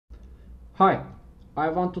Hi, I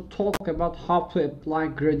want to talk about how to apply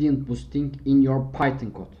gradient boosting in your Python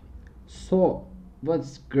code. So,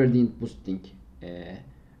 what's gradient boosting?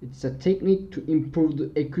 It's a technique to improve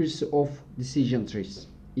the accuracy of decision trees.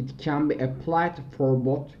 It can be applied for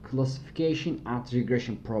both classification and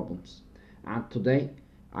regression problems. And today,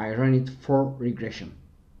 I run it for regression.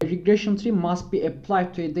 A regression tree must be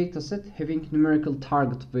applied to a dataset having numerical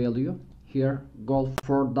target value. Here,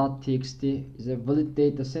 goal4.txt is a valid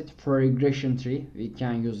dataset for a regression tree. We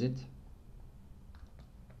can use it.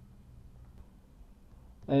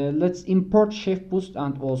 Let's import chefboost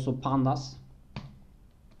and also pandas.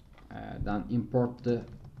 Then import the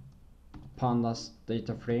pandas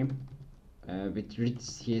data frame with read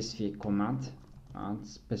csv command and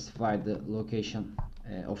specify the location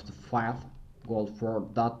of the file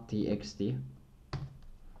goal4.txt.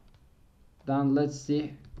 Then let's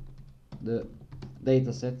see the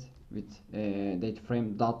dataset with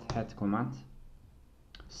dataframe.head command.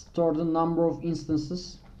 Store the number of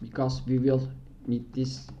instances because we will need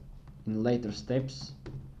this in later steps.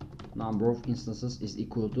 Number of instances is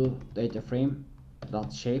equal to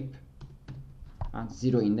dataframe.shape and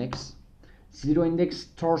 0 index. 0 index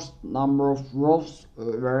stores number of rows,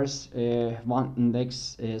 whereas 1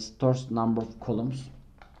 index stores number of columns.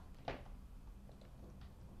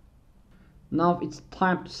 Now it's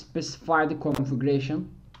time to specify the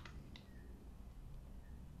configuration.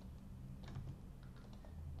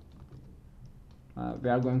 We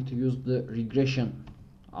are going to use the regression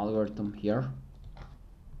algorithm here.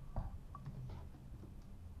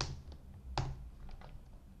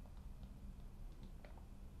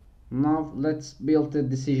 Now let's build a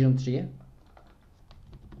decision tree.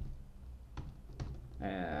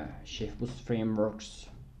 Chefboost frameworks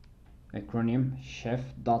acronym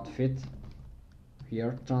chef.fit.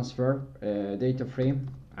 Here transfer data frame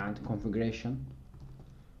and configuration,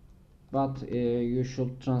 but you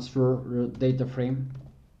should transfer data frame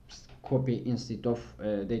copy instead of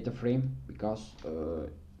data frame because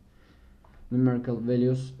numerical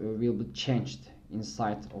values will be changed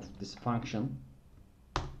inside of this function.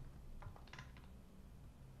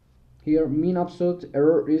 Here mean absolute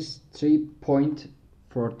error is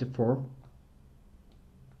 3.44.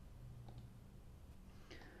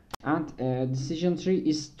 And decision tree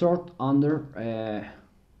is stored under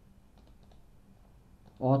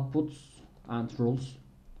outputs and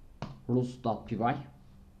rules.py.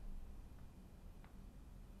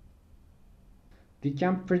 We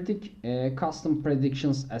can predict custom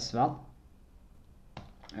predictions as well.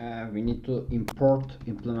 We need to import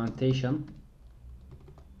implementation,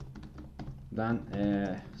 then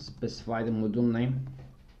specify the module name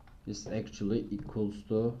is actually equals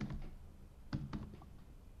to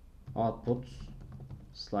outputs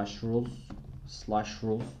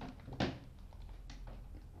 /rules/rules,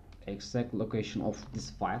 exact location of this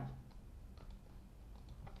file.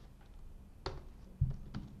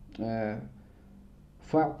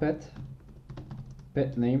 File path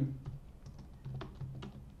name,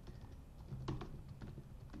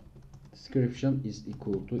 description is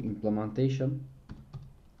equal to implementation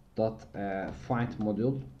dot find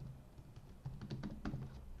module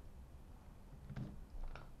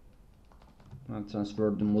and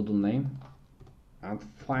transfer the module name, and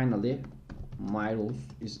finally my rules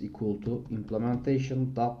is equal to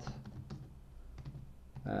implementation dot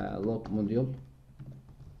load module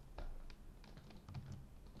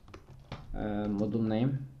module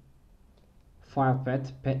name, file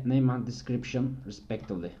path name and description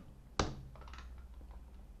respectively.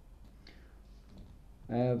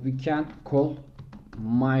 We can call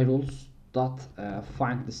my rules dot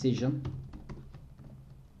find decision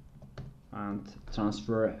and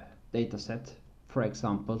transfer dataset. For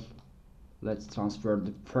example, let's transfer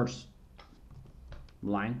the first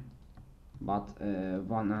line, but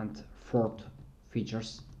 1 and 4th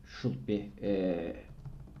features should be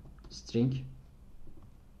string,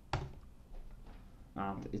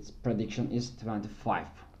 and its prediction is 25,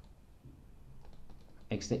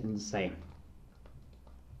 exactly the same.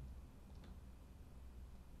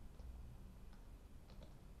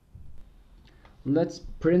 Let's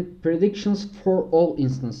print predictions for all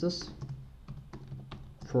instances.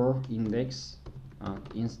 For index and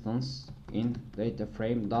instance in data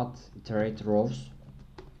frame dot iterate rows.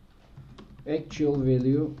 Actual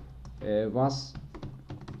value was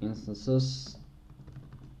instances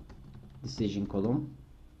decision column,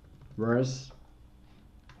 whereas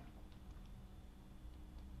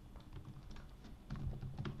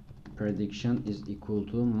prediction is equal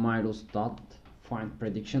to minus dot find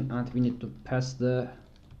prediction, and we need to pass the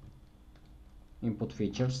input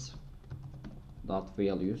features dot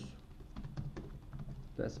values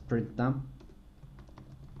Let's print them.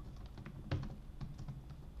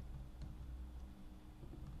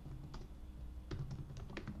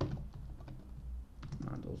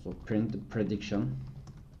 And also print the prediction.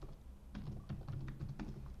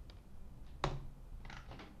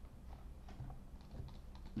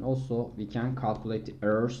 Also, we can calculate the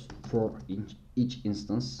errors for each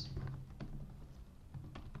instance.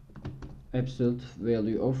 Absolute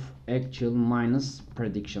value of actual minus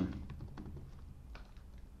prediction.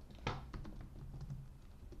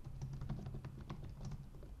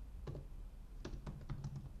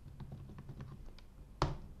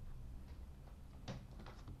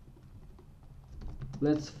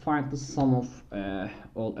 Let's find the sum of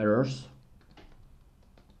all errors.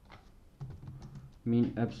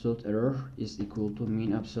 Mean absolute error is equal to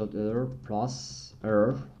mean absolute error plus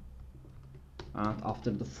error, and after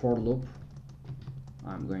the for loop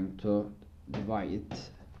I'm going to divide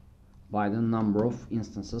it by the number of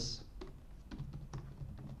instances.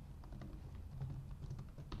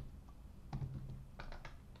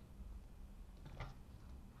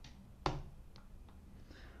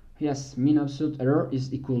 Yes, mean absolute error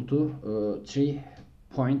is equal to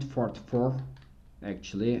 3.44.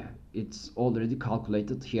 Actually, it's already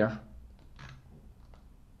calculated here.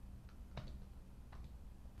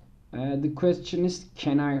 The question is,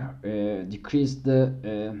 can I decrease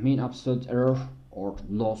the mean absolute error or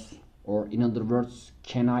loss, or in other words,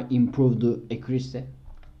 can I improve the accuracy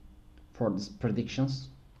for these predictions?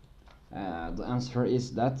 The answer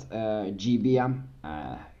is that GBM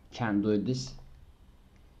can do this.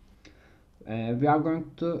 We are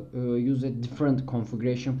going to use a different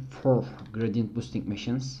configuration for gradient boosting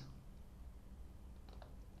machines.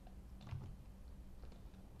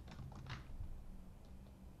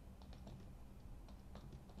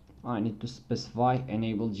 I need to specify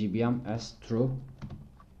enable GBM as true.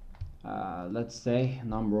 Let's say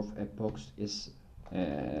number of epochs is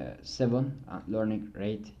 7 and learning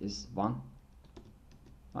rate is 1.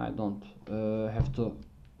 I don't have to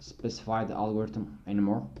specify the algorithm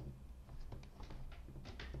anymore.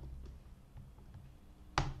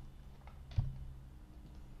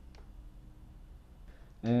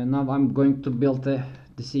 Now I'm going to build a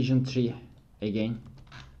decision tree again.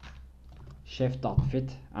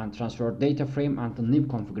 Chef.fit and transfer data frame and the nib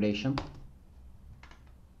configuration.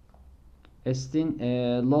 Estin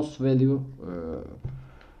loss value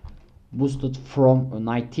boosted from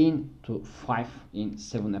 19 to 5 in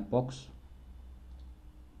 7 epochs.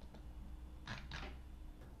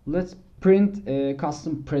 Let's print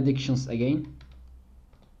custom predictions again.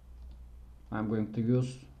 I'm going to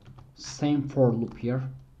use same for loop here,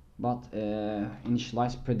 but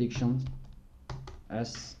initialize prediction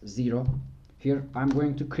as 0. Here I'm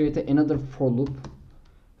going to create another for loop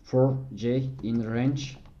for j in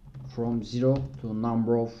range from 0 to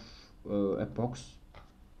number of epochs.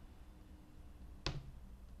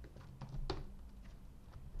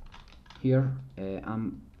 Here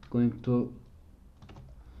I'm going to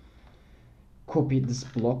copy this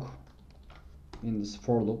block in this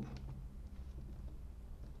for loop.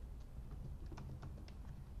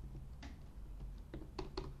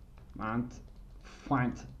 And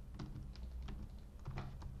find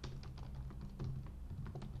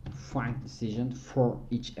decision for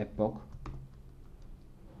each epoch.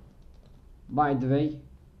 By the way,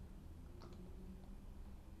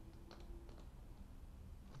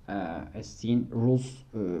 as seen, rules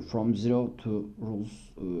from 0 to rules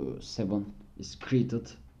 7 is created.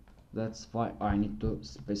 That's why I need to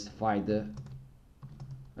specify the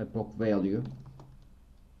epoch value,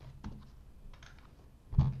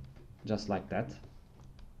 just like that.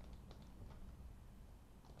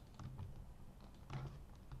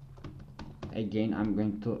 Again, I'm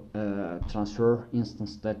going to transfer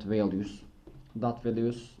instance that values. That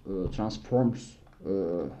values transforms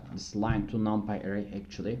this line to numpy array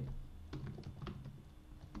actually.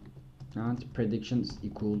 And prediction is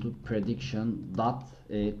equal to prediction dot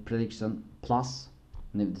prediction plus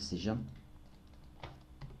new decision.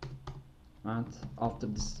 And after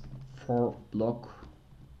this for block,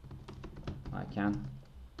 I can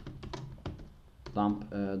dump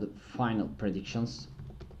the final predictions.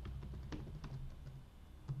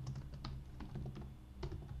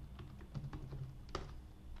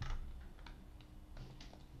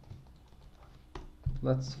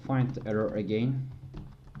 Let's find the error again.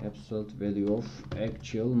 Absolute value of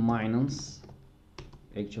actual minus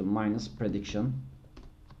prediction,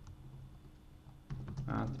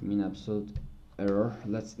 and mean absolute error.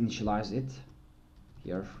 Let's initialize it.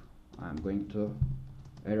 Here I'm going to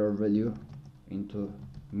error value into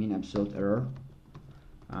mean absolute error,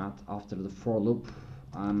 and after the for loop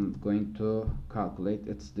I'm going to calculate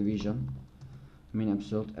its division, mean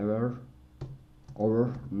absolute error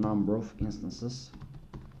over number of instances.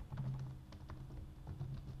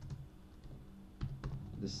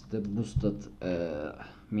 This is the boosted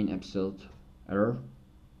mean absolute error.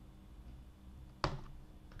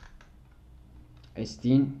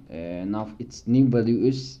 16. Now its new value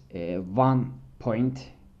is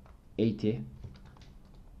 1.80.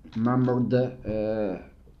 Remember the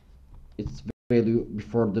its value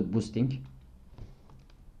before the boosting.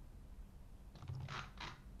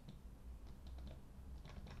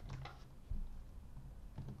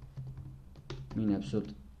 Mean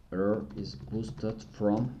absolute error is boosted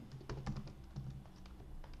from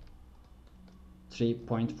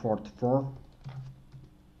 3.44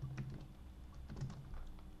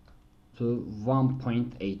 to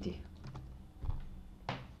 1.80.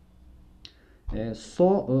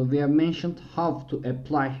 We have mentioned how to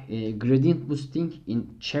apply gradient boosting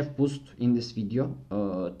in chefboost in this video.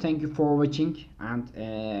 Thank you for watching,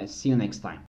 and see you next time.